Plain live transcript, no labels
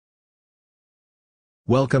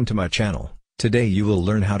Welcome to my channel. Today you will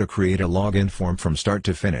learn how to create a login form from start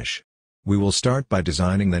to finish. We will start by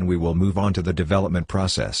designing, then we will move on to the development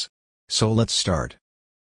process. So let's start.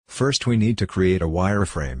 First we need to create a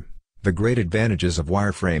wireframe. The great advantages of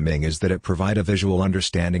wireframing is that it provides a visual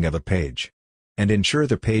understanding of a page and ensure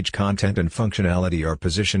the page content and functionality are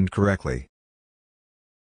positioned correctly.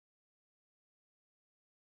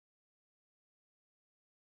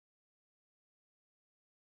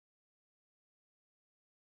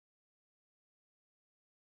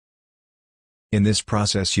 In this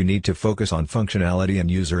process you need to focus on functionality and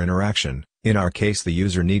user interaction. In our case the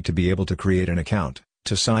user need to be able to create an account,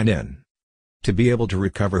 to sign in, to be able to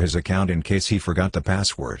recover his account in case he forgot the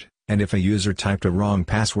password, and if a user typed a wrong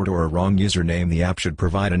password or a wrong username the app should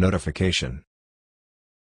provide a notification.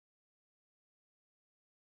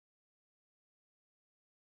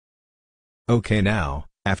 Okay, now,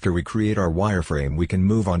 after we create our wireframe we can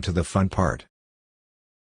move on to the fun part.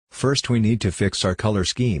 First we need to fix our color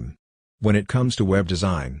scheme. When it comes to web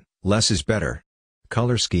design, less is better.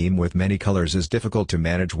 Color scheme with many colors is difficult to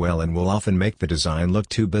manage well and will often make the design look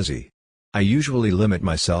too busy. I usually limit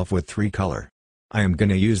myself with 3 color. I am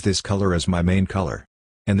gonna use this color as my main color,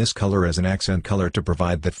 and this color as an accent color to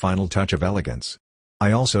provide that final touch of elegance.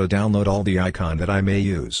 I also download all the icon that I may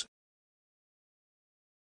use.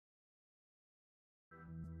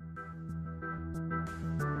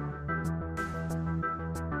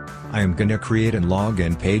 I am gonna create an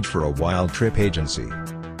login page for a wild trip agency.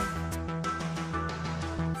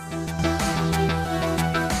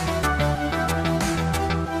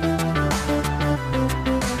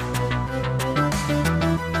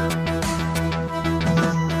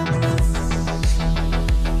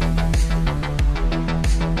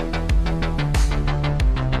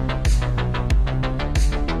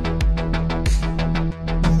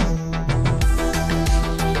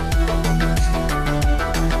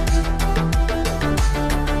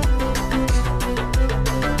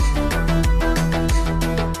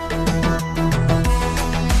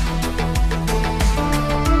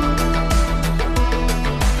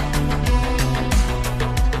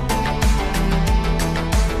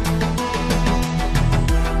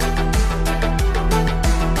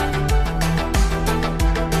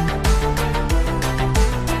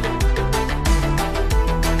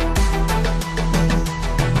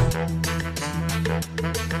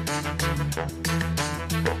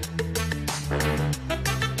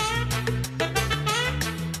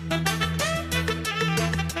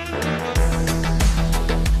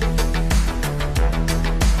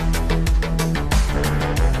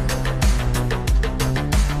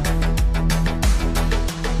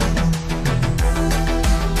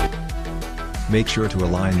 Make sure to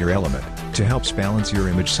align your element, to helps balance your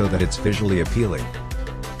image so that it's visually appealing.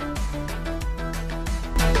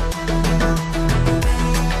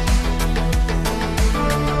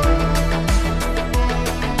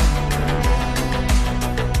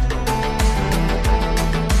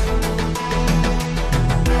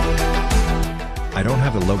 I don't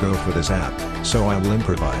have a logo for this app, so I will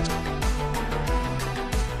improvise.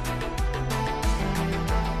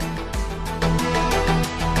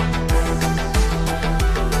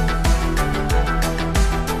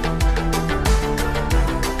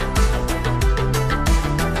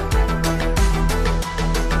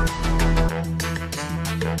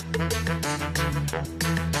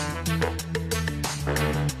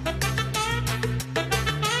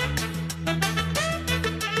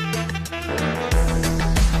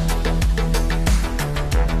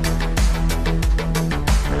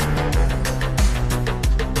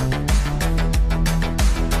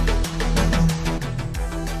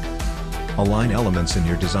 Align elements in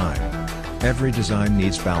your design. Every design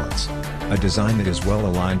needs balance. A design that is well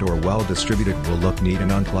aligned or well distributed will look neat and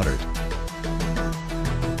uncluttered.